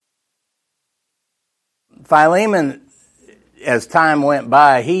Philemon, as time went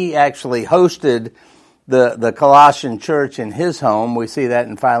by, he actually hosted the Colossian church in his home. We see that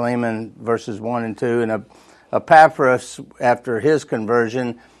in Philemon verses 1 and 2. And Epaphras, after his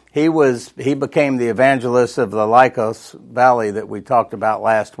conversion, he became the evangelist of the Lycos Valley that we talked about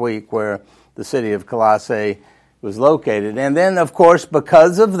last week, where the city of Colossae was located. And then, of course,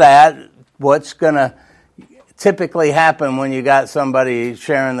 because of that, what's going to typically happen when you got somebody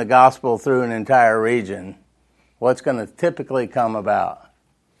sharing the gospel through an entire region? What's going to typically come about?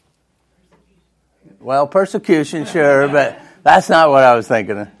 Well, persecution, sure, but that's not what I was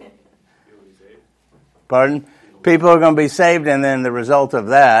thinking of. Pardon? People are going to be saved, and then the result of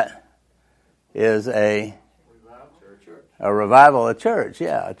that is a revival of church.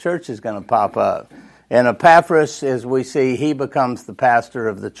 Yeah, a church is going to pop up. And Epaphras, as we see, he becomes the pastor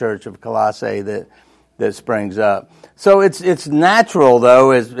of the church of Colossae that springs up. So it's natural,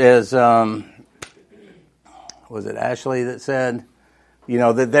 though, as was it Ashley that said,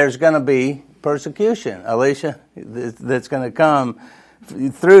 that there's going to be persecution, Alicia, that's going to come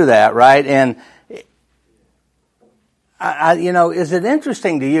through that, right? And is it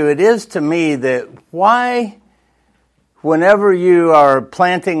interesting to you? It is to me that why, whenever you are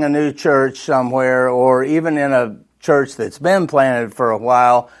planting a new church somewhere, or even in a church that's been planted for a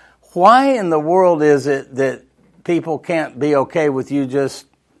while, why in the world is it that people can't be okay with you just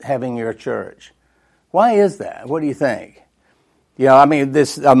having your church? Why is that? What do you think?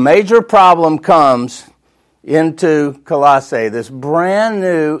 A major problem comes into Colossae, this brand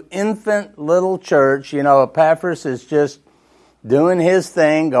new infant little church. Epaphras is just doing his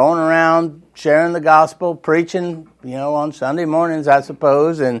thing, going around sharing the gospel, preaching, on Sunday mornings, I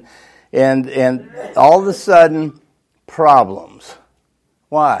suppose, and all of a sudden, problems.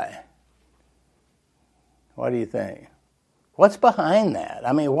 Why? What do you think? What's behind that?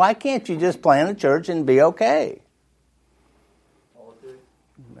 Why can't you just plant a church and be okay?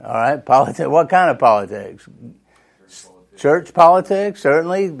 All right, politics. What kind of politics? Church politics,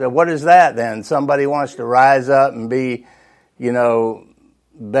 certainly. But what is that then? Somebody wants to rise up and be,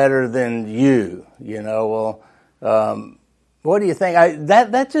 better than you. What do you think?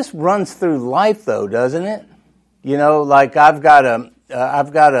 That just runs through life, though, doesn't it? Like I've got a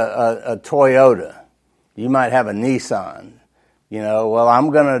Toyota. You might have a Nissan. I'm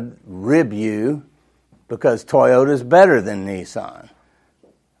going to rib you because Toyota's better than Nissan.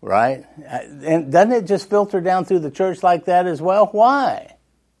 Right? And doesn't it just filter down through the church like that as well? Why?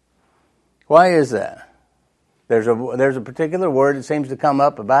 Why is that? There's a particular word that seems to come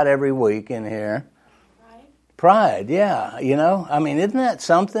up about every week in here. Pride, yeah. Isn't that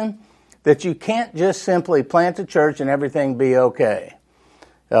something? That you can't just simply plant a church and everything be okay.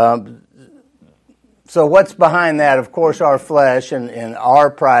 So what's behind that? Of course, our flesh and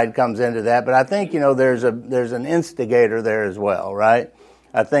our pride comes into that. But I think, there's an instigator there as well, right?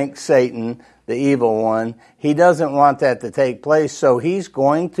 I think Satan, the evil one, he doesn't want that to take place, so he's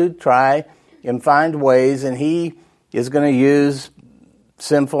going to try and find ways, and he is going to use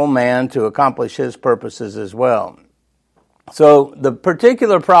sinful man to accomplish his purposes as well. So the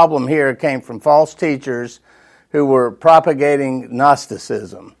particular problem here came from false teachers who were propagating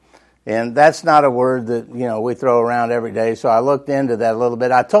Gnosticism. And that's not a word that, we throw around every day, so I looked into that a little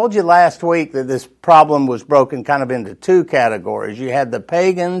bit. I told you last week that this problem was broken kind of into two categories. You had the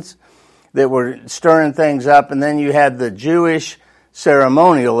pagans that were stirring things up, and then you had the Jewish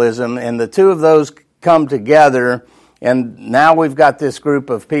ceremonialism, and the two of those come together, and now we've got this group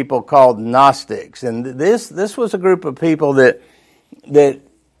of people called Gnostics. And this was a group of people that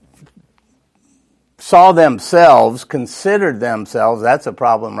saw themselves, considered themselves, that's a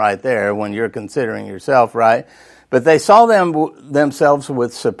problem right there when you're considering yourself, right? But they saw themselves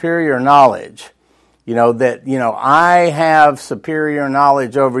with superior knowledge. I have superior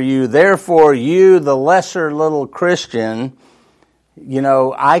knowledge over you, therefore you, the lesser little Christian,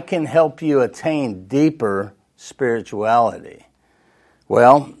 I can help you attain deeper spirituality.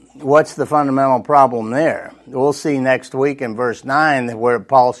 Well, what's the fundamental problem there? We'll see next week in verse 9 where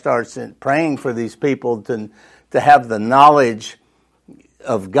Paul starts praying for these people to have the knowledge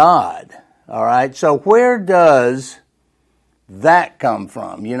of God. All right, so where does that come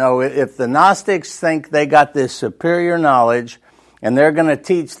from? If the Gnostics think they got this superior knowledge and they're going to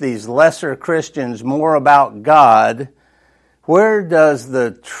teach these lesser Christians more about God, where does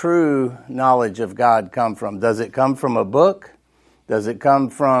the true knowledge of God come from? Does it come from a book? Does it come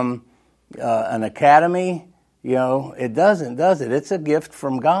from an academy? It doesn't, does it? It's a gift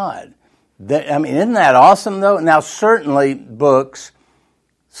from God. Isn't that awesome, though? Now, certainly books,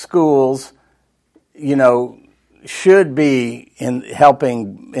 schools, should be in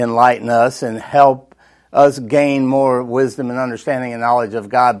helping enlighten us and help us gain more wisdom and understanding and knowledge of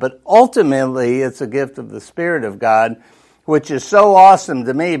God. But ultimately, it's a gift of the Spirit of God, which is so awesome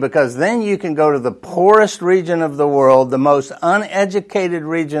to me, because then you can go to the poorest region of the world, the most uneducated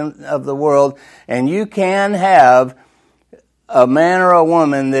region of the world, and you can have a man or a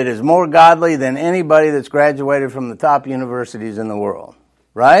woman that is more godly than anybody that's graduated from the top universities in the world,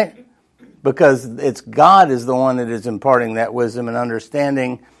 right? Because it's God is the one that is imparting that wisdom and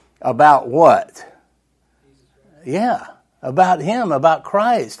understanding about what? Yeah, about Him, about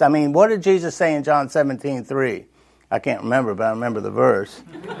Christ. I mean, what did Jesus say in John 17:3? I can't remember, but I remember the verse.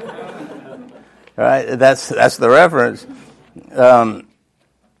 All right, that's the reference.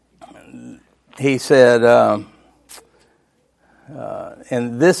 He said,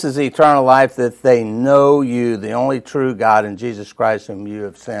 and this is eternal life, that they know you, the only true God, and Jesus Christ whom you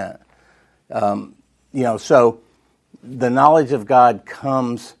have sent. So the knowledge of God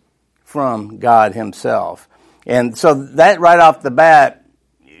comes from God Himself. And so that right off the bat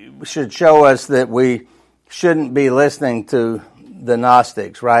should show us that we shouldn't be listening to the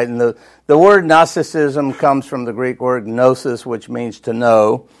Gnostics, right? And the word Gnosticism comes from the Greek word gnosis, which means to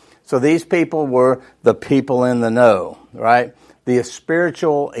know. So these people were the people in the know, right? The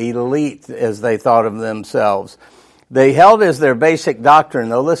spiritual elite, as they thought of themselves. They held as their basic doctrine,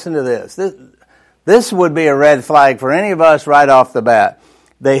 though, listen to this. This would be a red flag for any of us right off the bat.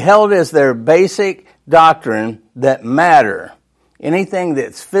 They held as their basic doctrine that matter, anything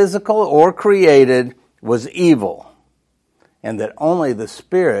that's physical or created, was evil, and that only the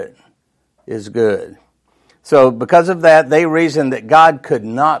Spirit is good. So because of that, they reasoned that God could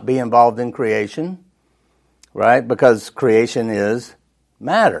not be involved in creation, right? Because creation is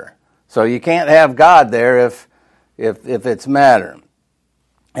matter. So you can't have God there if it's matter.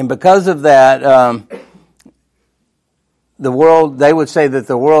 And because of that, they would say that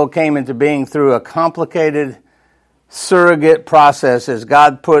the world came into being through a complicated surrogate process as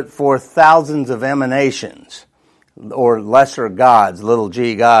God put forth thousands of emanations, or lesser gods, little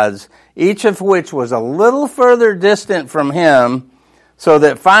g gods, each of which was a little further distant from Him, so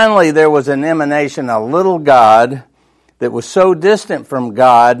that finally there was an emanation, a little God, that was so distant from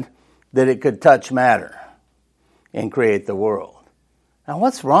God that it could touch matter and create the world. Now,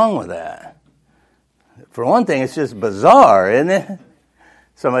 what's wrong with that? For one thing, it's just bizarre, isn't it?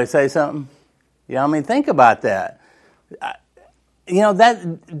 Somebody say something? Think about that.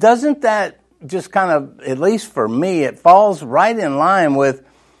 That just kind of, at least for me, it falls right in line with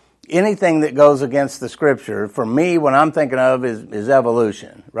anything that goes against the Scripture. For me, what I'm thinking of is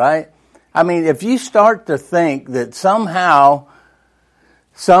evolution, right? I mean, if you start to think that somehow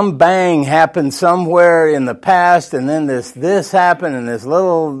some bang happened somewhere in the past, and then this happened, and this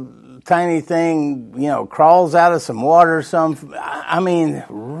little tiny thing, crawls out of some water,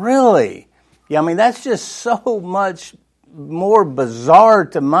 really? That's just so much more bizarre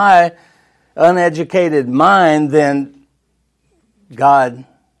to my uneducated mind than God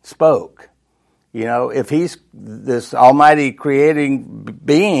spoke. If He's this almighty creating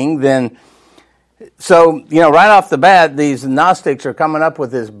being, then right off the bat, these Gnostics are coming up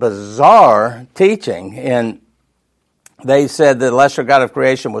with this bizarre teaching, and they said that the lesser God of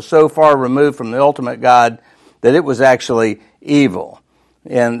creation was so far removed from the ultimate God that it was actually evil.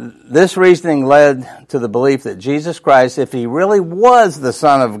 And this reasoning led to the belief that Jesus Christ, if He really was the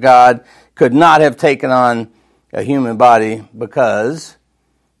Son of God, could not have taken on a human body, because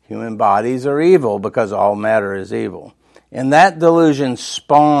human bodies are evil, because all matter is evil. And that delusion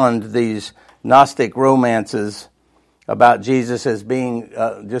spawned these Gnostic romances about Jesus as being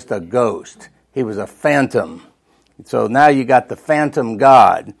just a ghost. He was a phantom. So now you got the phantom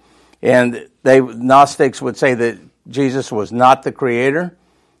God. And Gnostics would say that Jesus was not the creator,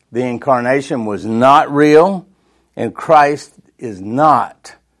 the incarnation was not real, and Christ is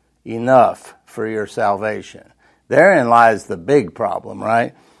not enough for your salvation. Therein lies the big problem,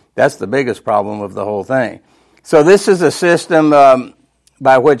 right? That's the biggest problem of the whole thing. So this is a system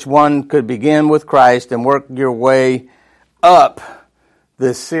by which one could begin with Christ and work your way up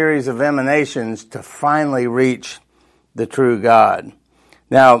this series of emanations to finally reach the true God.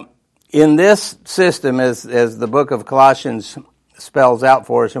 Now, in this system, as the book of Colossians spells out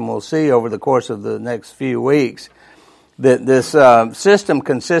for us, and we'll see over the course of the next few weeks, that this system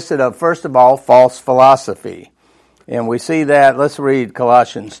consisted of, first of all, false philosophy. And we see that. Let's read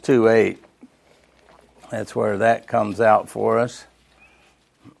Colossians 2:8. That's where that comes out for us.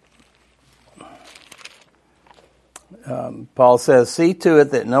 Paul says, "See to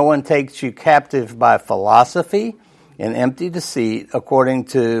it that no one takes you captive by philosophy and empty deceit, according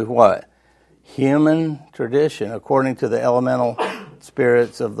to" what? "Human tradition, according to the elemental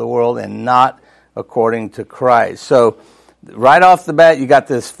spirits of the world, and not according to Christ. So right off the bat, you got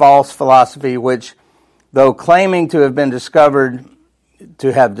this false philosophy, which, though claiming to have discovered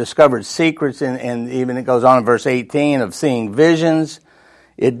secrets, and even it goes on in verse 18 of seeing visions,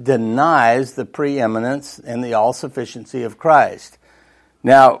 it denies the preeminence and the all-sufficiency of Christ.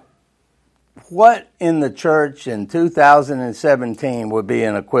 Now, what in the church in 2017 would be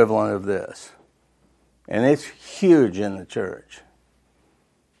an equivalent of this? And it's huge in the church.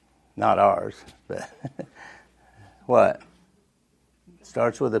 Not ours, but what?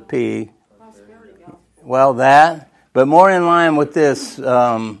 Starts with a P. Well, that, but more in line with this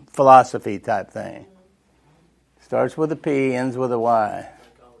philosophy type thing. Starts with a P, ends with a Y.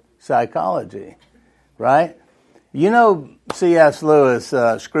 Psychology, right? You know C.S. Lewis'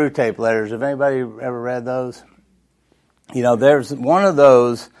 Screw Tape Letters. Have anybody ever read those? You know, there's one of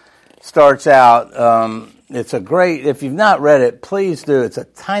those starts out, it's a great, if you've not read it, please do. It's a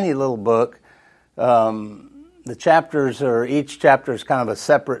tiny little book. The chapters each chapter is kind of a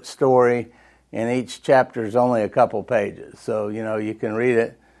separate story, and each chapter is only a couple pages. So, you know, you can read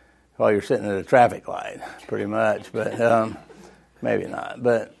it while you're sitting at a traffic light, pretty much, but maybe not.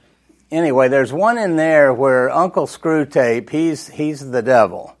 But anyway, there's one in there where Uncle Screwtape, he's the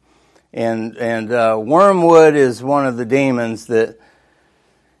devil. And Wormwood is one of the demons that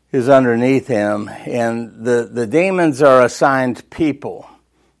is underneath him. And the demons are assigned people.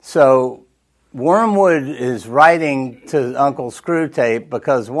 So Wormwood is writing to Uncle Screwtape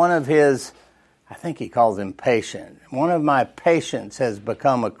because one of his, I think he calls him patient, one of my patients has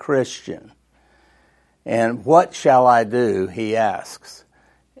become a Christian. And what shall I do, he asks.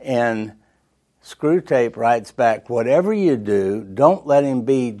 And Screwtape writes back, whatever you do, don't let him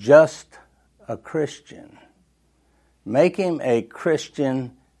be just a Christian. Make him a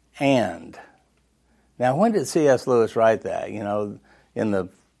Christian and. Now, when did C.S. Lewis write that? You know, in the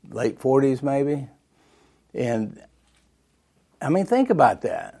late 40s maybe? And, I mean, think about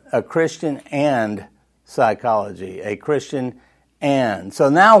that. A Christian and psychology. A Christian and. So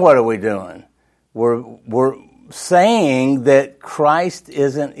now what are we doing? We're saying that Christ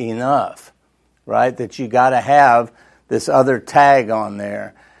isn't enough, right? That you got to have this other tag on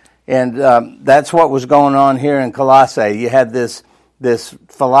there. And that's what was going on here in Colossae. You had this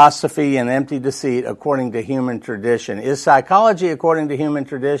philosophy and empty deceit according to human tradition. Is psychology according to human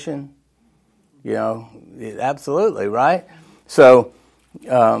tradition? You know, absolutely, right? So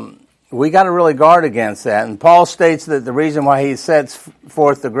we got to really guard against that. And Paul states that the reason why he sets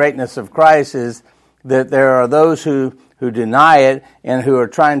forth the greatness of Christ is that there are those who deny it and who are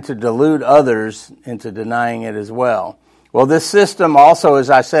trying to delude others into denying it as well. Well, this system also, as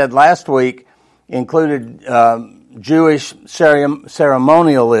I said last week, included Jewish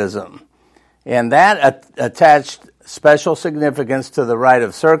ceremonialism. And that attached special significance to the rite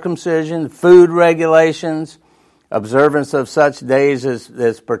of circumcision, food regulations, observance of such days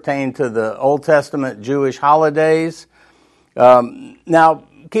as pertain to the Old Testament Jewish holidays. Now,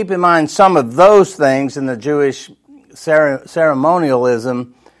 keep in mind some of those things in the Jewish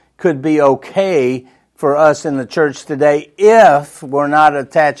ceremonialism could be okay for us in the church today if we're not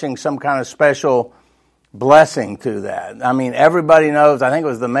attaching some kind of special blessing to that. I mean, everybody knows, I think it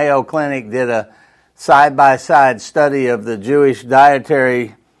was the Mayo Clinic did a side-by-side study of the Jewish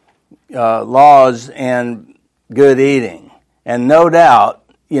dietary laws and good eating. And no doubt,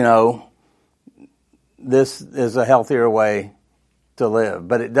 you know, this is a healthier way to live.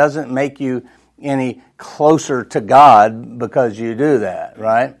 But it doesn't make you any closer to God because you do that,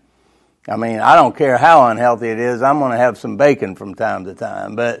 right? I mean, I don't care how unhealthy it is. I'm going to have some bacon from time to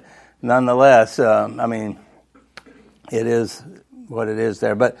time. But nonetheless, I mean, it is what it is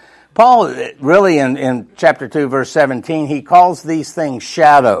there. But Paul, really in chapter 2, verse 17, he calls these things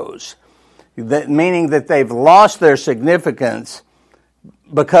shadows, meaning that they've lost their significance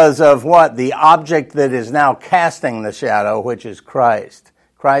because of what? The object that is now casting the shadow, which is Christ.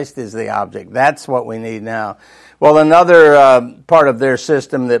 Christ is the object. That's what we need now. Well, another part of their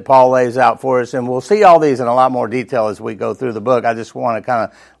system that Paul lays out for us, and we'll see all these in a lot more detail as we go through the book. I just want to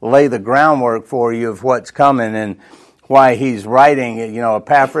kind of lay the groundwork for you of what's coming and why he's writing. You know,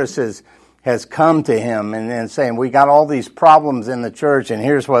 Epaphras has come to him and saying, we got all these problems in the church, and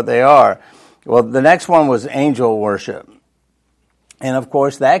here's what they are. Well, the next one was angel worship. And, of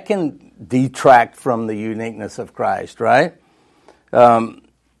course, that can detract from the uniqueness of Christ, right?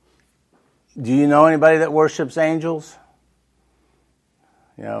 Do you know anybody that worships angels?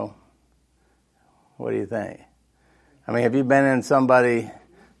 You know, what do you think? I mean, have you been in somebody,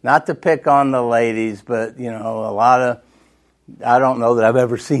 not to pick on the ladies, but, you know, a lot of, I don't know that I've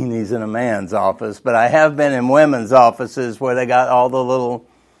ever seen these in a man's office, but I have been in women's offices where they got all the little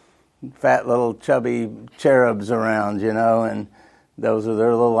fat little chubby cherubs around, and those are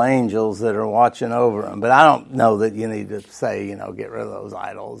their little angels that are watching over them. But I don't know that you need to say, get rid of those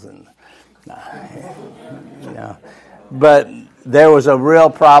idols. But there was a real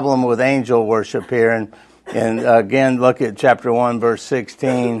problem with angel worship here. And again, look at chapter 1, verse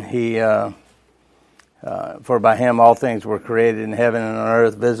 16. For by him all things were created in heaven and on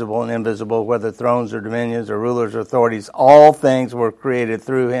earth, visible and invisible, whether thrones or dominions or rulers or authorities. All things were created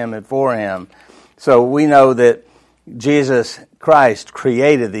through him and for him. So we know that Jesus Christ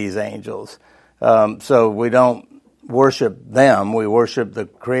created these angels. So we don't worship them, we worship the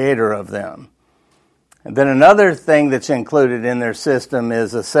creator of them. And then another thing that's included in their system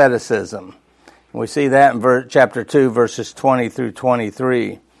is asceticism. We see that in chapter 2, verses 20 through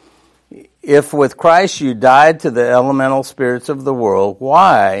 23. If with Christ you died to the elemental spirits of the world,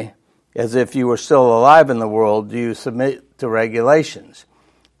 why, as if you were still alive in the world, do you submit to regulations?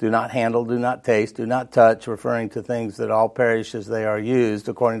 Do not handle, do not taste, do not touch, referring to things that all perish as they are used,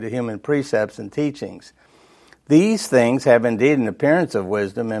 according to human precepts and teachings. These things have indeed an appearance of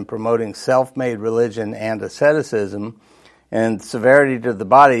wisdom in promoting self-made religion and asceticism and severity to the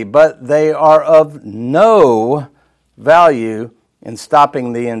body, but they are of no value in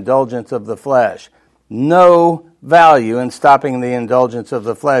stopping the indulgence of the flesh. No value in stopping the indulgence of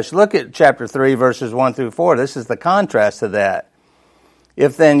the flesh. Look at chapter 3, verses 1 through 4. This is the contrast to that.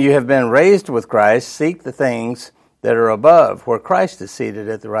 If then you have been raised with Christ, seek the things that are above, where Christ is seated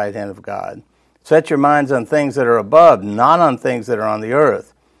at the right hand of God. Set your minds on things that are above, not on things that are on the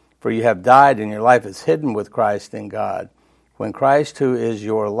earth. For you have died, and your life is hidden with Christ in God. When Christ, who is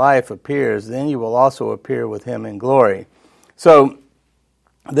your life, appears, then you will also appear with him in glory. So,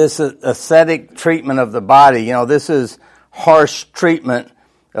 this ascetic treatment of the body, this is harsh treatment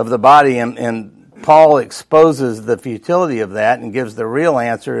of the body, and Paul exposes the futility of that and gives the real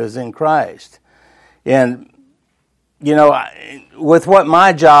answer is in Christ. And, with what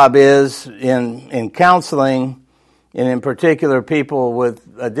my job is in counseling, and in particular people with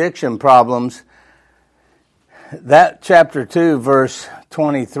addiction problems, that chapter 2, verse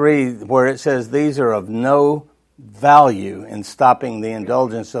 23, where it says, these are of no value in stopping the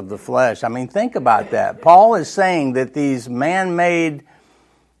indulgence of the flesh. I mean, think about that. Paul is saying that these man-made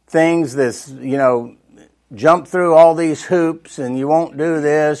things, jump through all these hoops and you won't do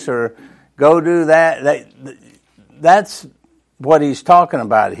this or go do that. That's what he's talking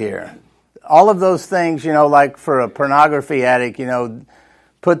about here. All of those things, like for a pornography addict,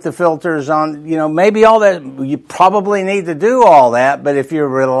 put the filters on, maybe all that, you probably need to do all that, but if you're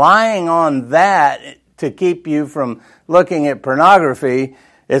relying on that to keep you from looking at pornography,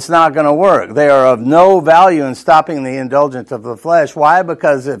 it's not going to work. They are of no value in stopping the indulgence of the flesh. Why?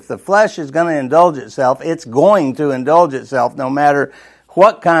 Because if the flesh is going to indulge itself, it's going to indulge itself no matter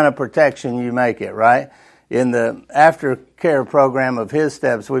what kind of protection you make it, right? In the aftercare program of His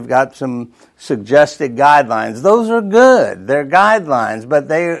Steps, we've got some suggested guidelines. Those are good. They're guidelines, but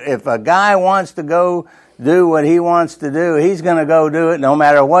if a guy wants to go do what he wants to do, he's going to go do it no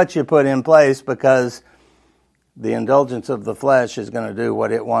matter what you put in place, because the indulgence of the flesh is going to do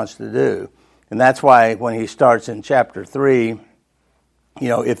what it wants to do. And that's why when he starts in chapter 3,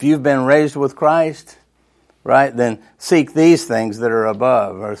 if you've been raised with Christ, right, then seek these things that are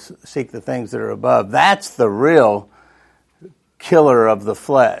above, or seek the things that are above. That's the real killer of the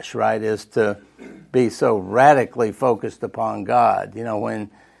flesh, right, is to be so radically focused upon God. When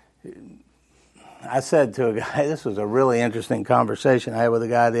I said to a guy, this was a really interesting conversation I had with a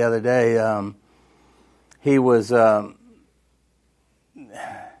guy the other day. He was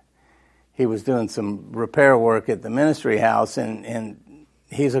doing some repair work at the ministry house, and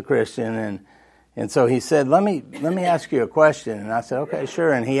he's a Christian, and so he said, let me ask you a question. And I said, okay,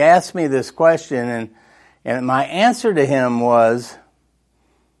 sure. And he asked me this question, and my answer to him was,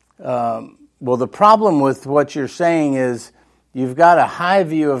 well, the problem with what you're saying is you've got a high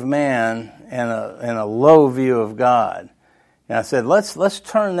view of man and a low view of God. And I said, let's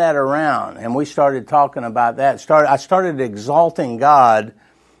turn that around. And we started talking about that. I started exalting God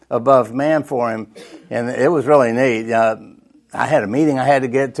above man for him, and it was really neat. I had a meeting I had to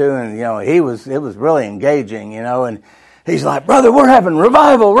get to, and it was really engaging, and he's like, brother, we're having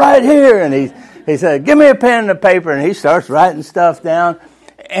revival right here. And he said, give me a pen and a paper, and he starts writing stuff down.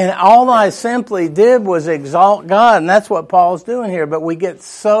 And all I simply did was exalt God, and that's what Paul's doing here. But we get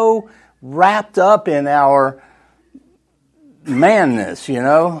so wrapped up in our manness,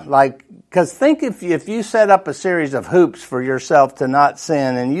 because think if you set up a series of hoops for yourself to not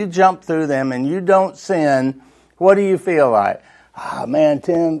sin, and you jump through them and you don't sin, what do you feel like? Oh, man,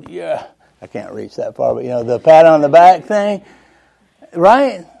 Tim, yeah, I can't reach that far, but the pat on the back thing,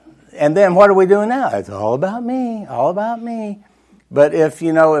 right? And then what are we doing now? It's all about me, all about me. But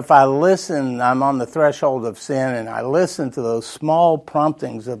if I listen, I'm on the threshold of sin, and I listen to those small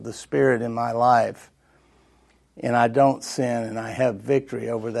promptings of the Spirit in my life, and I don't sin, and I have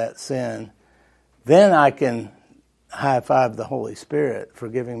victory over that sin, then I can high-five the Holy Spirit for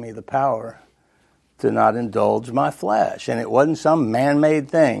giving me the power to not indulge my flesh. And it wasn't some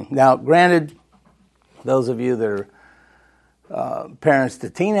man-made thing. Now, granted, those of you that are parents to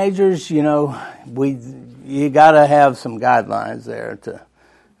teenagers, you got to have some guidelines there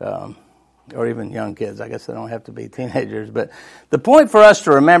or even young kids. I guess they don't have to be teenagers. But the point for us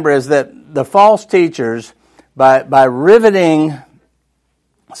to remember is that the false teachers, by riveting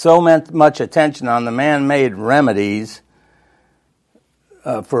so much attention on the man-made remedies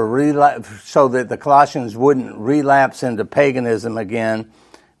so that the Colossians wouldn't relapse into paganism again,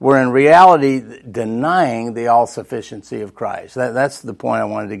 we're in reality denying the all-sufficiency of Christ. That's the point I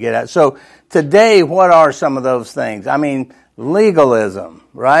wanted to get at. So today, what are some of those things? I mean, legalism,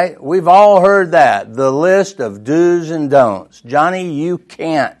 right? We've all heard that. The list of do's and don'ts. Johnny, you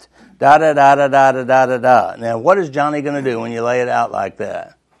can't. Da-da-da-da-da-da-da-da. Now, what is Johnny going to do when you lay it out like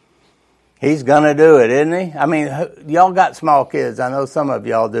that? He's going to do it, isn't he? I mean, y'all got small kids. I know some of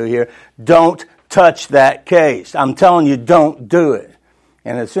y'all do here. Don't touch that case. I'm telling you, don't do it.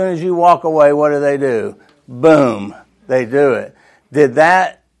 And as soon as you walk away, what do? Boom, they do it. Did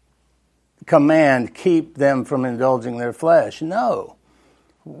that command keep them from indulging their flesh? No.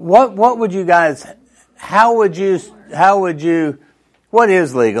 What would you guys, what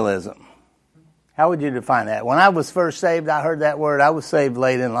is legalism? How would you define that? When I was first saved, I heard that word. I was saved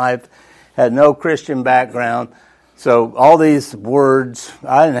late in life, had no Christian background. So all these words,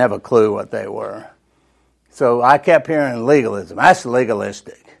 I didn't have a clue what they were. So I kept hearing legalism. That's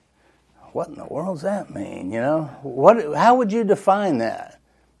legalistic. What in the world does that mean, How would you define that?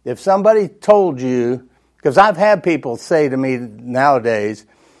 If somebody told you, because I've had people say to me nowadays,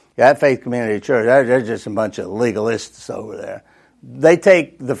 at Faith Community Church, there's just a bunch of legalists over there. They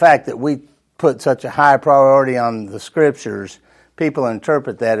take the fact that we put such a high priority on the Scriptures, people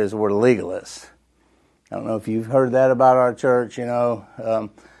interpret that as we're legalists. I don't know if you've heard that about our church,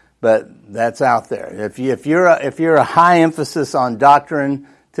 but that's out there. If you're a high emphasis on doctrine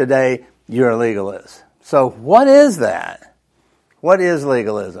today, you're a legalist. So what is that? What is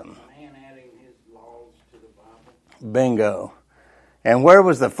legalism? Man adding his laws to the Bible. Bingo. And where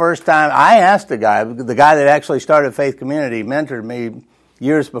was the first time I asked the guy that actually started Faith Community, mentored me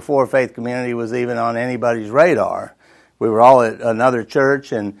years before Faith Community was even on anybody's radar. We were all at another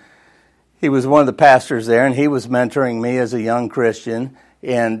church, and he was one of the pastors there, and he was mentoring me as a young Christian.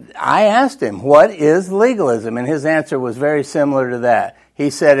 And I asked him, what is legalism? And his answer was very similar to that.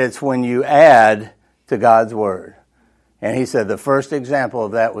 He said it's when you add to God's Word. And he said the first example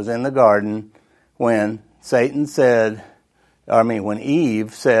of that was in the garden when Satan said, when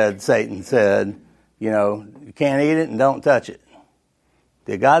Eve said, Satan said, you can't eat it and don't touch it.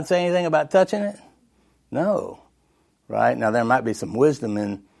 Did God say anything about touching it? No. Right? Now there might be some wisdom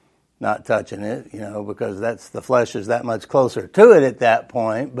in not touching it, because the flesh is that much closer to it at that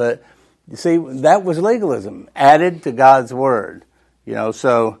point. But you see, that was legalism, added to God's Word.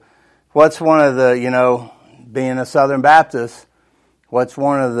 So what's one of the, being a Southern Baptist, what's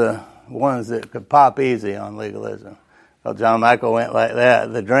one of the ones that could pop easy on legalism? Well, John Michael went like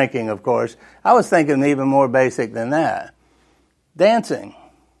that. The drinking, of course. I was thinking even more basic than that. Dancing,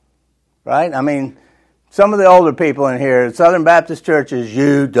 right? I mean, some of the older people in here, Southern Baptist churches,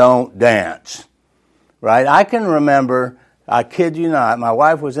 you don't dance, right? I can remember, I kid you not, my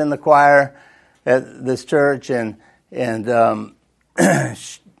wife was in the choir at this church, and and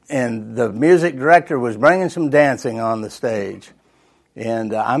the music director was bringing some dancing on the stage,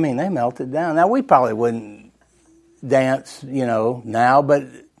 and they melted down. Now we probably wouldn't dance, now, but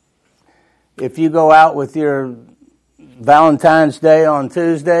if you go out with your Valentine's Day on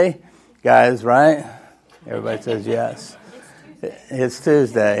Tuesday, guys, right? Everybody says yes. It's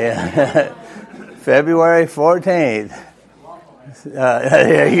Tuesday, yeah. February 14th.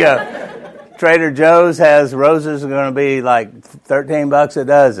 There you go. Trader Joe's has roses are going to be like $13 a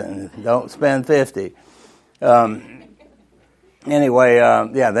dozen. Don't spend 50. Anyway,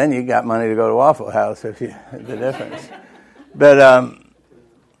 then you got money to go to Waffle House the difference. But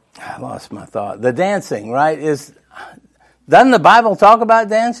I lost my thought. The dancing, right? Doesn't the Bible talk about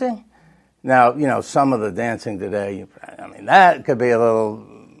dancing? Now, some of the dancing today, that could be a little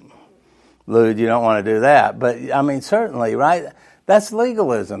lewd. You don't want to do that. But, certainly, right? That's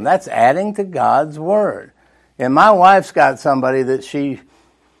legalism. That's adding to God's Word. And my wife's got somebody that she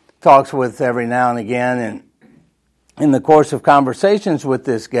talks with every now and again, in the course of conversations with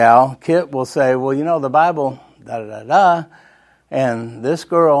this gal, Kit will say, well, you know, the Bible, da-da-da-da, and this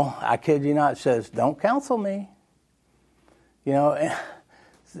girl, I kid you not, says, don't counsel me. You know,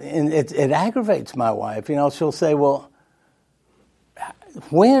 and it aggravates my wife. You know, she'll say, well,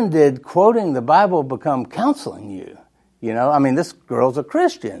 when did quoting the Bible become counseling you? You know, I mean, this girl's a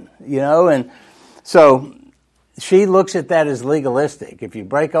Christian, you know, and so she looks at that as legalistic. If you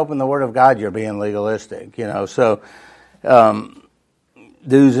break open the Word of God, you're being legalistic, you know, so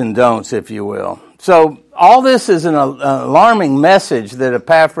do's and don'ts, if you will. So all this is an alarming message that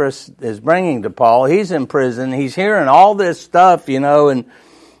Epaphras is bringing to Paul. He's in prison. He's hearing all this stuff, you know, and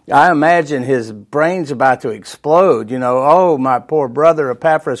I imagine his brain's about to explode. You know, oh, my poor brother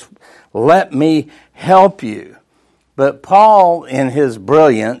Epaphras, let me help you. But Paul, in his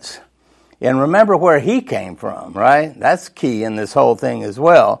brilliance, and remember where he came from, right? That's key in this whole thing as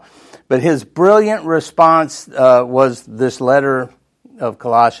well. But his brilliant response was this letter of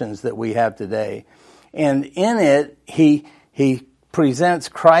Colossians that we have today. And in it, he presents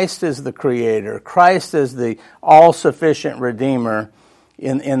Christ as the Creator, Christ as the all-sufficient Redeemer,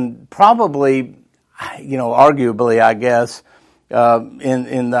 in probably, you know, arguably, I guess,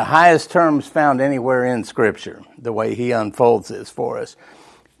 in the highest terms found anywhere in Scripture, the way he unfolds this for us.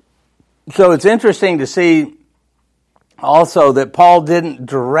 So it's interesting to see also that Paul didn't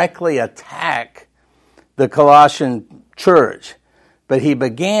directly attack the Colossian church, but he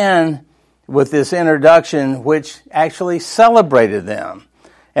began with this introduction which actually celebrated them.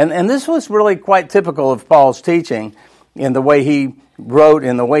 And this was really quite typical of Paul's teaching in the way he wrote,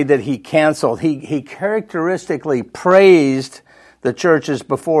 in the way that he counseled. He characteristically praised the churches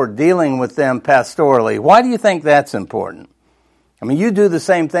before dealing with them pastorally. Why do you think that's important? I mean, you do the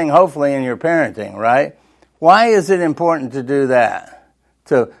same thing, hopefully, in your parenting, right? Why is it important to do that?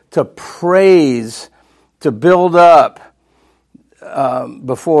 To praise, to build up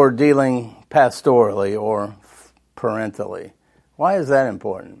before dealing pastorally or parentally. Why is that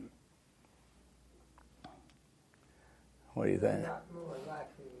important? What do you think?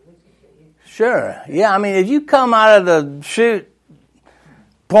 Sure. Yeah, I mean, if you come out of the chute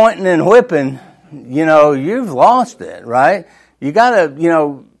pointing and whipping, you know, you've lost it, right? You got to, you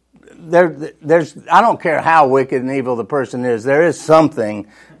know, there's, I don't care how wicked and evil the person is, there is something,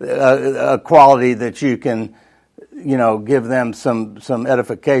 a quality that you can, you know, give them some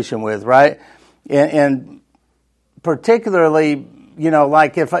edification with, right? And particularly, you know,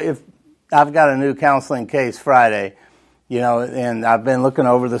 like if I've got a new counseling case Friday, you know, and I've been looking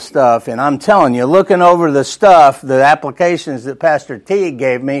over the stuff, and I'm telling you, looking over the stuff, the applications that Pastor T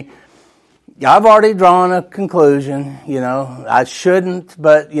gave me, I've already drawn a conclusion, you know. I shouldn't,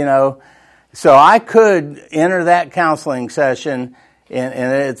 but, you know, so I could enter that counseling session and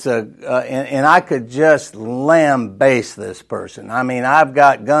it's and I could just lambaste this person. I mean, I've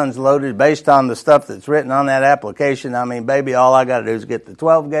got guns loaded based on the stuff that's written on that application. I mean, baby, all I got to do is get the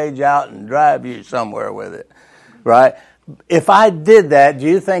 12 gauge out and drive you somewhere with it, right? If I did that, do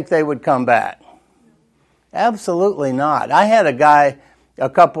you think they would come back? Absolutely not. I had a guy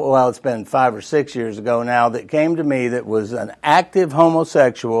it's been 5 or 6 years ago now, that came to me that was an active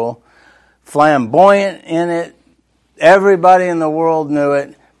homosexual, flamboyant in it. Everybody in the world knew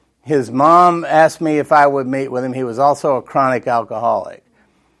it. His mom asked me if I would meet with him. He was also a chronic alcoholic.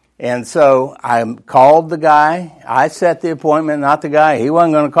 And so I called the guy. I set the appointment, not the guy. He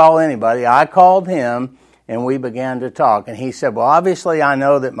wasn't going to call anybody. I called him, and we began to talk. And he said, well, obviously I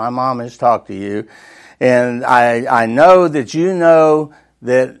know that my mom has talked to you, and I know that you know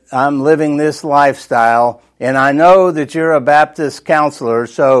that I'm living this lifestyle, and I know that you're a Baptist counselor,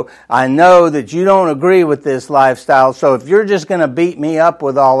 so I know that you don't agree with this lifestyle, so if you're just going to beat me up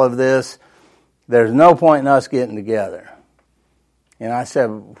with all of this, there's no point in us getting together. And I said,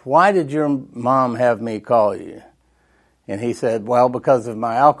 why did your mom have me call you? And he said, well, because of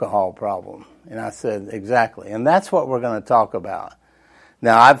my alcohol problem. And I said, exactly. And that's what we're going to talk about.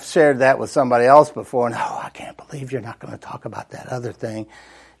 Now, I've shared that with somebody else before, and I can't believe you're not going to talk about that other thing,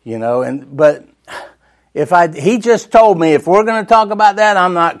 you know. But he just told me, if we're going to talk about that,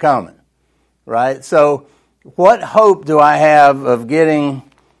 I'm not coming, right? So what hope do I have of getting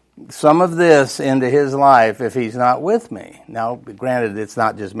some of this into his life if he's not with me? Now, granted, it's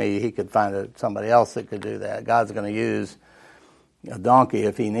not just me. He could find somebody else that could do that. God's going to use a donkey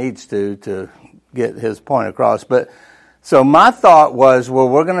if he needs to get his point across. But so my thought was, well,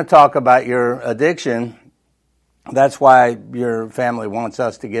 we're going to talk about your addiction. That's why your family wants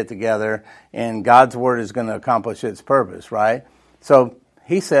us to get together, and God's word is going to accomplish its purpose, right? So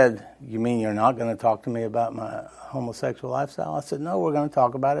he said, you mean you're not going to talk to me about my homosexual lifestyle? I said, no, we're going to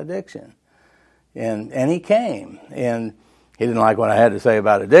talk about addiction. And he came. And he didn't like what I had to say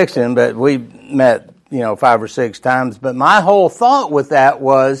about addiction, but we met, 5 or 6 times. But my whole thought with that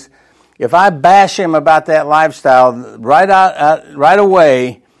was, if I bash him about that lifestyle right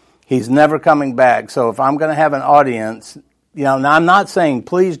away, he's never coming back. So if I'm going to have an audience, now I'm not saying,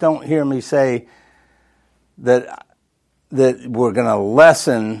 please don't hear me say that we're going to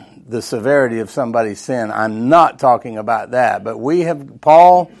lessen the severity of somebody's sin. I'm not talking about that. But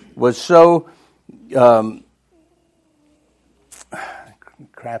Paul was so,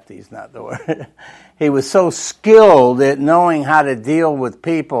 crafty is not the word. He was so skilled at knowing how to deal with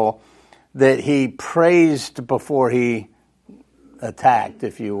people that he praised before he attacked,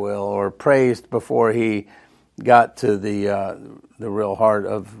 if you will, or praised before he got to the real heart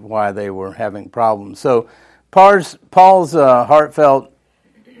of why they were having problems. So Paul's heartfelt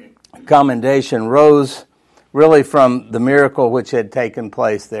commendation rose really from the miracle which had taken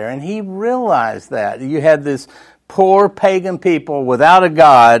place there. And he realized that. You had this poor pagan people without a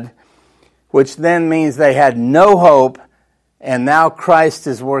God, which then means they had no hope, and now Christ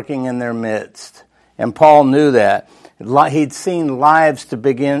is working in their midst. And Paul knew that. He'd seen lives to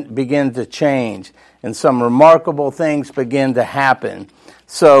begin to change, and some remarkable things begin to happen.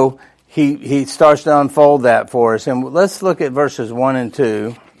 So he starts to unfold that for us. And let's look at verses 1 and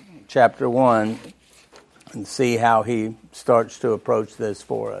 2, chapter 1, and see how he starts to approach this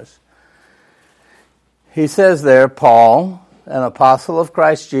for us. He says there, Paul, an apostle of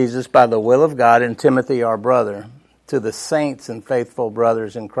Christ Jesus by the will of God, and Timothy our brother, to the saints and faithful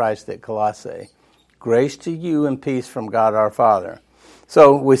brothers in Christ at Colossae. Grace to you and peace from God our Father.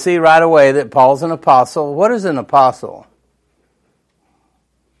 So we see right away that Paul's an apostle. What is an apostle?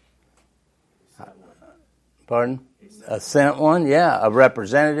 Pardon? A sent one, yeah. A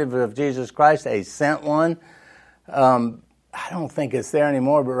representative of Jesus Christ, a sent one. I don't think it's there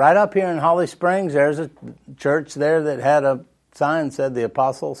anymore, but right up here in Holly Springs, there's a church there that had a sign that said the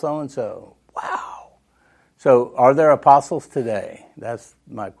apostle so-and-so. Wow. So are there apostles today? That's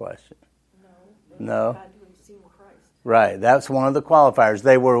my question. No. Right. That's one of the qualifiers.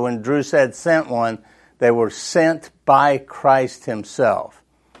 They were, when Drew said sent one, they were sent by Christ himself.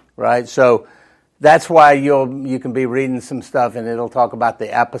 Right? So that's why you can be reading some stuff and it'll talk about the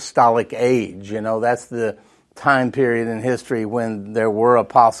apostolic age. That's the time period in history when there were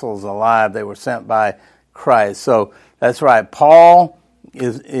apostles alive. They were sent by Christ. So that's right. Paul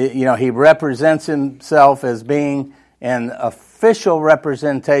is, he represents himself as being an official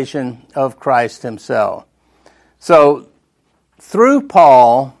representation of Christ himself. So through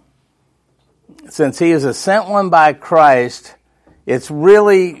Paul, since he is a sent one by Christ, it's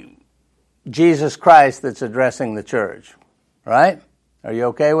really Jesus Christ that's addressing the church. Right? Are you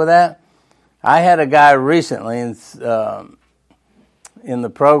okay with that? I had a guy recently in the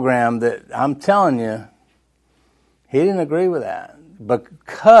program that I'm telling you, he didn't agree with that.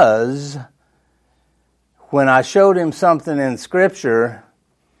 Because when I showed him something in Scripture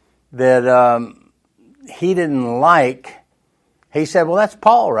that he didn't like, he said, well, that's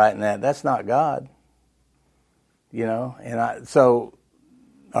Paul writing that. That's not God. So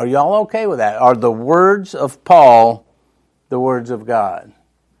are y'all okay with that? Are the words of Paul the words of God?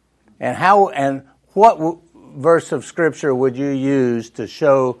 And what verse of Scripture would you use to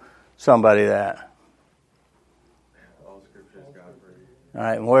show somebody that? All Scripture is God-breathed. All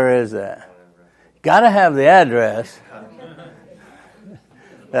right, and where is that? Got to have the address.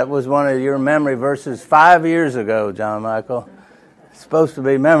 That was one of your memory verses 5 years ago, John Michael. It's supposed to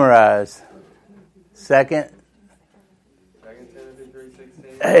be memorized. Second Timothy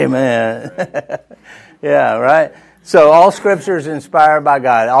 3:16. Amen. Yeah, right? So all Scripture is inspired by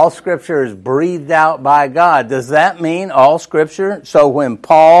God. All Scripture is breathed out by God. Does that mean all Scripture? So when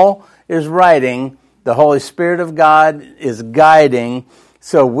Paul is writing, the Holy Spirit of God is guiding,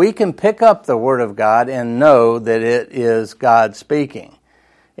 so we can pick up the Word of God and know that it is God speaking.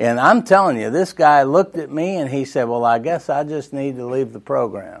 And I'm telling you, this guy looked at me and he said, well, I guess I just need to leave the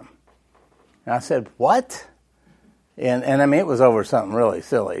program. And I said, what? And I mean, it was over something really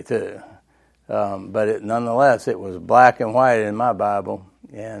silly, too. But nonetheless, it was black and white in my Bible,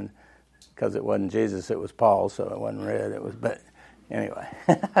 and because it wasn't Jesus, it was Paul, so it wasn't red. But anyway,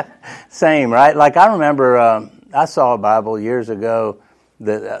 same, right? Like I remember, I saw a Bible years ago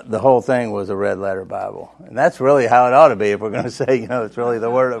that the whole thing was a red letter Bible, and that's really how it ought to be if we're going to say, it's really the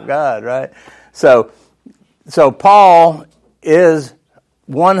Word of God, right? So Paul is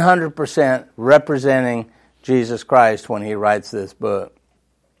 100% representing Jesus Christ when he writes this book.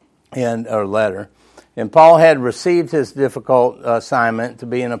 Or letter. And Paul had received his difficult assignment to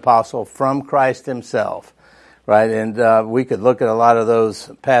be an apostle from Christ himself. right? And we could look at a lot of those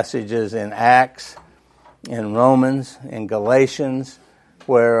passages in Acts, in Romans, in Galatians,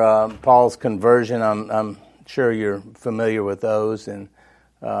 where Paul's conversion, I'm sure you're familiar with those, and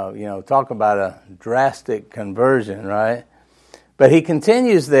talk about a drastic conversion, right? But he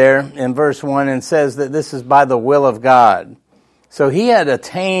continues there in verse 1 and says that this is by the will of God. So he had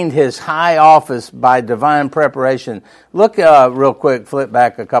attained his high office by divine preparation. Look real quick, flip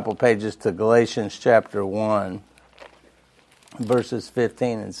back a couple pages to Galatians chapter 1, verses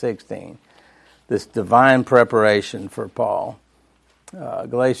 15 and 16. This divine preparation for Paul.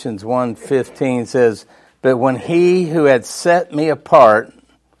 Galatians 1:15 says, "But when he who had set me apart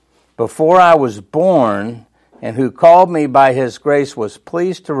before I was born, and who called me by his grace was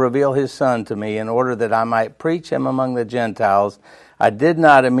pleased to reveal his Son to me in order that I might preach him among the Gentiles, I did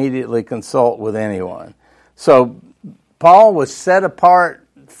not immediately consult with anyone." So Paul was set apart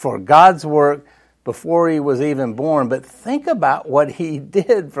for God's work before he was even born. But think about what he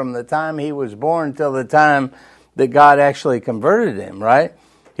did from the time he was born till the time that God actually converted him, right?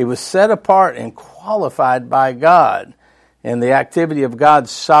 He was set apart and qualified by God in the activity of God's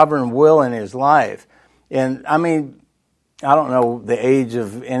sovereign will in his life. And I mean, I don't know the age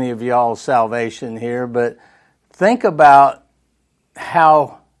of any of y'all's salvation here, but think about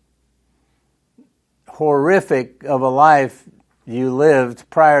how horrific of a life you lived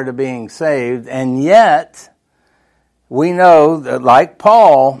prior to being saved, and yet we know that, like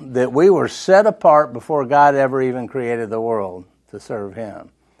Paul, that we were set apart before God ever even created the world to serve him.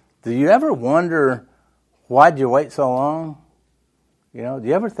 Do you ever wonder, why'd you wait so long? Do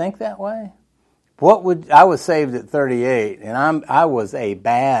you ever think that way? I was saved at 38, and I was a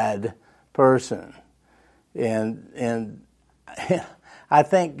bad person, and I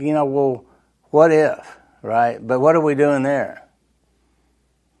think, well, what if, right? But what are we doing there?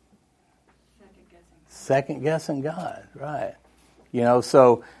 Second guessing God, right?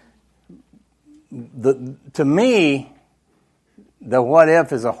 So to me, the what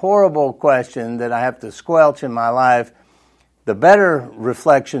if is a horrible question that I have to squelch in my life. The better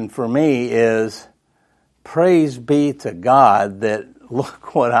reflection for me is, praise be to God that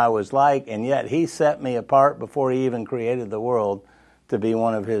look what I was like, and yet he set me apart before he even created the world to be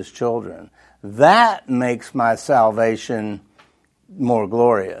one of his children. That makes my salvation more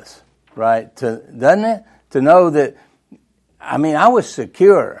glorious, right? Doesn't it? To know that, I was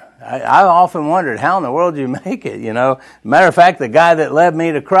secure. I often wondered, how in the world do you make it, Matter of fact, the guy that led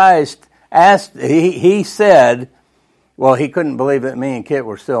me to Christ he said, well, he couldn't believe that me and Kit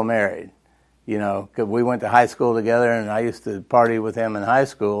were still married, because we went to high school together, and I used to party with him in high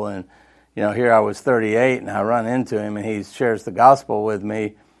school, and, here I was 38, and I run into him, and he shares the gospel with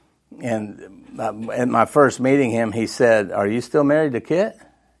me, and at my first meeting him, he said, "Are you still married to Kit?"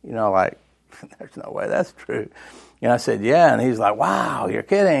 There's no way that's true. I said, "Yeah," and he's like, "Wow, you're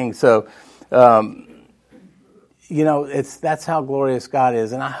kidding." So, that's how glorious God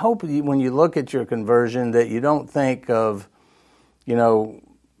is. And I hope when you look at your conversion that you don't think of,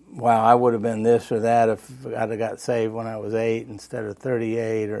 wow, I would have been this or that if I'd have got saved when I was 8 instead of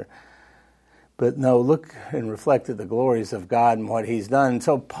 38. But no, look and reflect at the glories of God and what he's done. And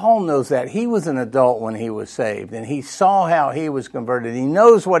so Paul knows that. He was an adult when he was saved, and he saw how he was converted. He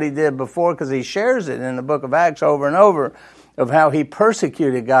knows what he did before because he shares it in the book of Acts over and over, of how he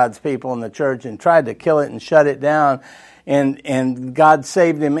persecuted God's people in the church and tried to kill it and shut it down. And God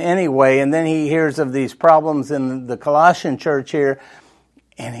saved him anyway. And then he hears of these problems in the Colossian church here,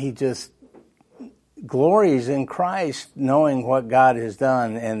 and he just glories in Christ, knowing what God has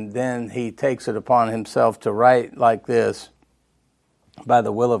done, and then he takes it upon himself to write like this, by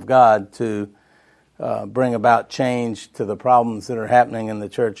the will of God, to bring about change to the problems that are happening in the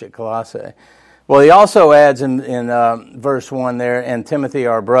church at Colossae. Well, he also adds in verse 1 there, "and Timothy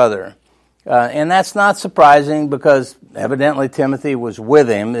our brother." And that's not surprising, because evidently Timothy was with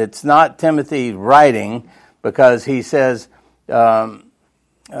him. It's not Timothy writing, because he says,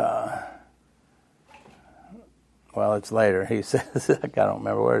 well, it's later. He says, I don't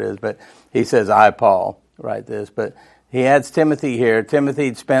remember where it is, but he says, "I, Paul, write this." But he adds Timothy here. Timothy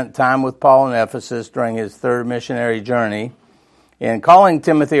had spent time with Paul in Ephesus during his third missionary journey. And calling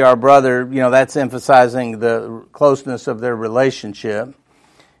Timothy our brother, that's emphasizing the closeness of their relationship.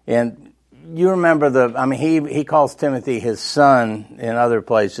 And you remember he calls Timothy his son in other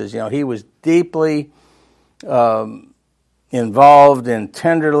places. He was deeply involved and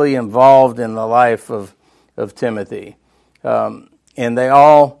tenderly involved in the life of Timothy. And they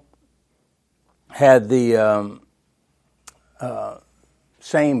all had the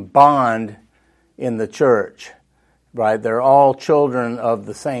same bond in the church, right? They're all children of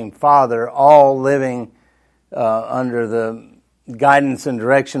the same Father, all living under the guidance and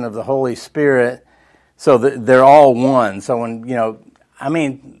direction of the Holy Spirit, so that they're all one. So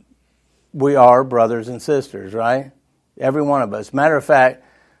when, we are brothers and sisters, right? Every one of us. Matter of fact,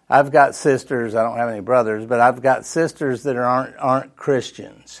 I've got sisters, I don't have any brothers, but I've got sisters that aren't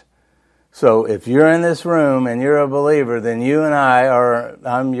Christians. So if you're in this room and you're a believer, then you and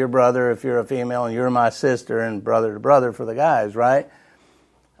I'm your brother if you're a female, and you're my sister, and brother to brother for the guys, right?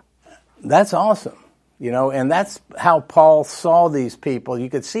 That's awesome, and that's how Paul saw these people. You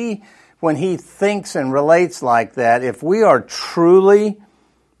could see when he thinks and relates like that, if we are truly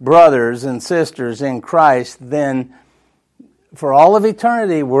brothers and sisters in Christ, then for all of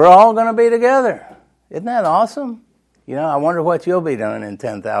eternity, we're all going to be together. Isn't that awesome? I wonder what you'll be doing in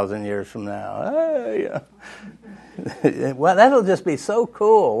 10,000 years from now. Hey, well, that'll just be so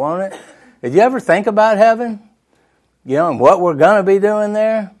cool, won't it? Did you ever think about heaven? And what we're going to be doing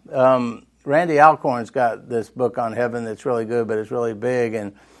there? Randy Alcorn's got this book on heaven that's really good, but it's really big.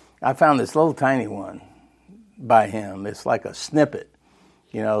 And I found this little tiny one by him. It's like a snippet,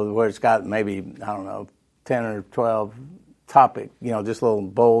 where it's got maybe, 10 or 12 topic, just little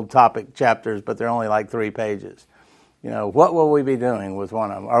bold topic chapters, but they're only like 3 pages. What will we be doing with one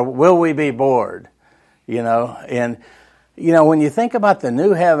of them? Or will we be bored? And, when you think about the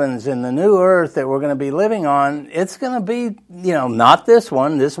new heavens and the new earth that we're going to be living on, it's going to be, not this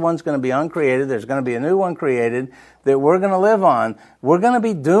one. This one's going to be uncreated. There's going to be a new one created that we're going to live on. We're going to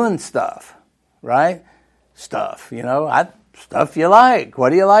be doing stuff, right? Stuff, stuff you like. What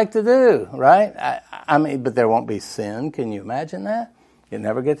do you like to do, right? But there won't be sin. Can you imagine that? It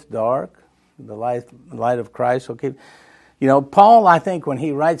never gets dark. The light of Christ will keep. Paul, I think when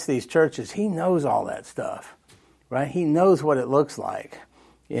he writes these churches, he knows all that stuff, right? He knows what it looks like.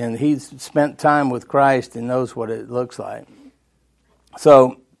 And he's spent time with Christ and knows what it looks like.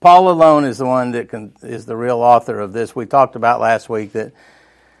 So Paul alone is the one that is the real author of this. We talked about last week that,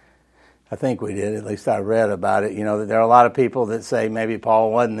 I think we did, at least I read about it, that there are a lot of people that say maybe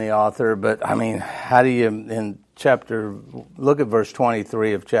Paul wasn't the author, but how do you, look at verse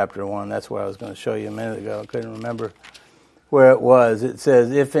 23 of chapter 1. That's what I was going to show you a minute ago. I couldn't remember where it was. It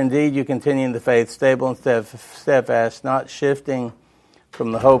says, if indeed you continue in the faith, stable and steadfast, not shifting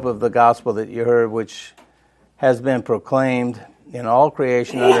from the hope of the gospel that you heard, which has been proclaimed in all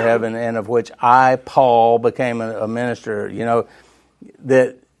creation under heaven, and of which I, Paul, became a minister.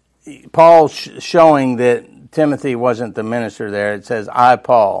 That Paul's showing that Timothy wasn't the minister there. It says, I,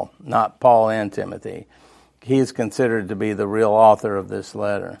 Paul, not Paul and Timothy. He's considered to be the real author of this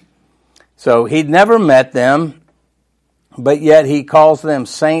letter. So he'd never met them, but yet he calls them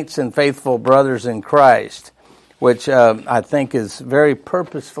saints and faithful brothers in Christ, which I think is very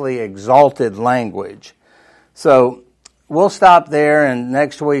purposefully exalted language. So we'll stop there, and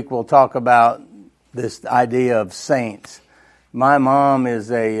next week we'll talk about this idea of saints. My mom is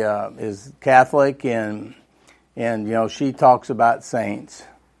Catholic, and she talks about saints,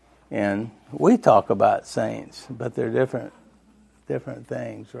 and we talk about saints, but they're different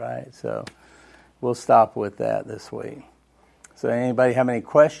things, right? So we'll stop with that this week. So anybody have any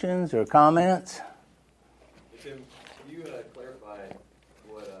questions or comments? Tim, can you clarify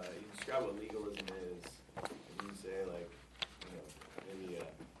what you describe what legalism is? Can you say maybe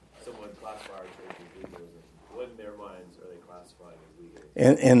someone classify our church as legalism? What in their minds are they classified as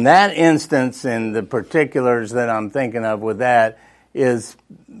legalism? In that instance, in the particulars that I'm thinking of with that, is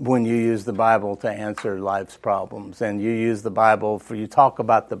when you use the Bible to answer life's problems, and you use the Bible you talk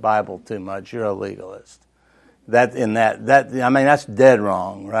about the Bible too much, you're a legalist. That's dead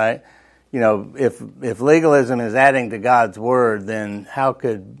wrong, right? If legalism is adding to God's word, then how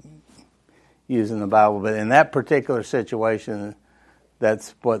could using the Bible? But in that particular situation,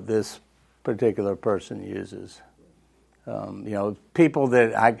 that's what this particular person uses. People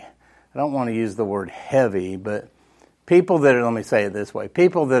that I don't want to use the word heavy, but people that are, let me say it this way,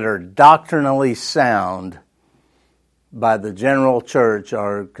 people that are doctrinally sound by the general church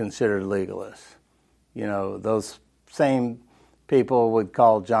are considered legalists. Those same people would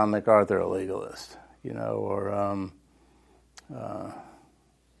call John MacArthur a legalist, or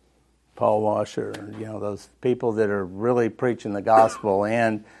Paul Washer, those people that are really preaching the gospel,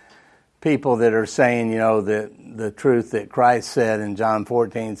 and people that are saying, that the truth that Christ said in John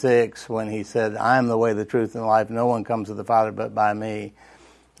 14:6, when he said, I am the way, the truth, and the life. No one comes to the Father but by me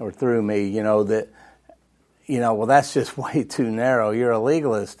or through me, well, that's just way too narrow. You're a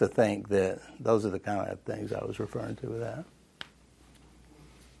legalist to think that those are the kind of things I was referring to with that.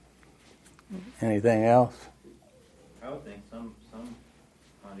 Anything else? I would think some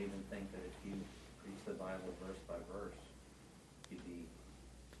might even think that if you preach the Bible verse by verse, you'd be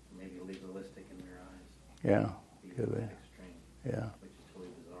maybe legalistic in their eyes. Yeah. be Could be. extreme, Yeah. which is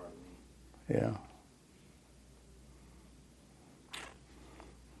totally bizarre to me. Yeah.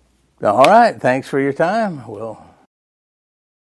 All right. Thanks for your time. We'll